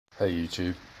Hey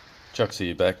YouTube, Chuck's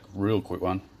here back, real quick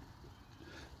one.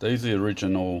 These are the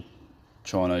original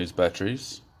Chinese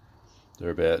batteries.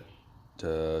 They're about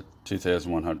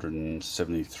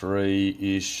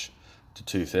 2173-ish to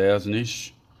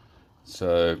 2000-ish.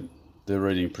 So they're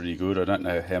reading pretty good. I don't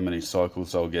know how many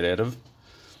cycles I'll get out of.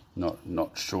 Not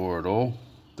sure at all.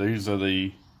 These are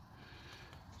the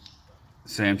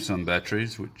Samsung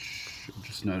batteries, which I've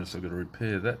just noticed I've got to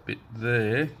repair that bit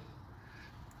there.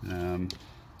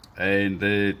 And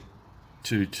they're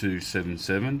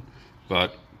 2277,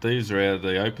 but these are out of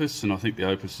the Opus, and I think the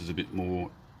Opus is a bit more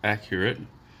accurate.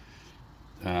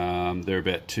 They're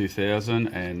about 2000,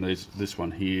 and this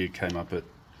one here came up at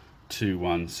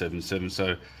 2177,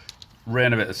 so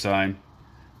round about the same.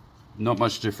 Not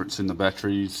much difference in the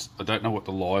batteries. I don't know what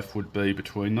the life would be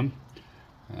between them.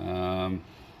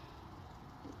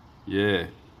 Yeah,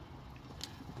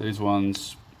 these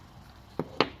ones,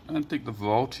 I don't think the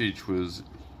voltage was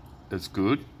as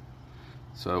good,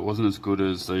 so it wasn't as good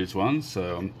as these ones.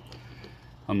 So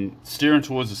I'm steering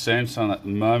towards the Samsung at the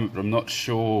moment, but I'm not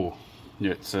sure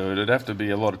yet. So it'd have to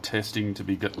be a lot of testing to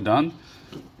be done.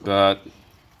 But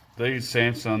these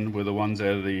Samsung were the ones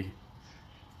out of the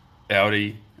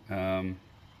ALDI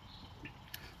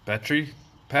battery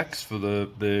packs for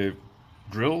the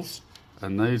drills,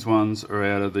 and these ones are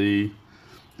out of the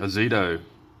ALDI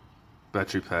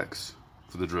battery packs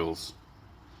for the drills.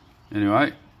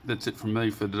 Anyway, that's it from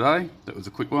me for today. That was a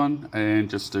quick one,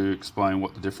 and just to explain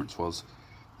what the difference was.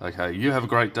 Okay, you have a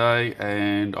great day,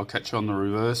 and I'll catch you on the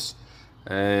reverse,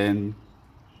 and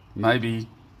maybe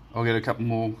I'll get a couple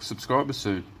more subscribers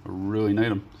soon. I really need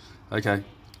them. Okay,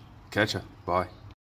 catch ya. Bye.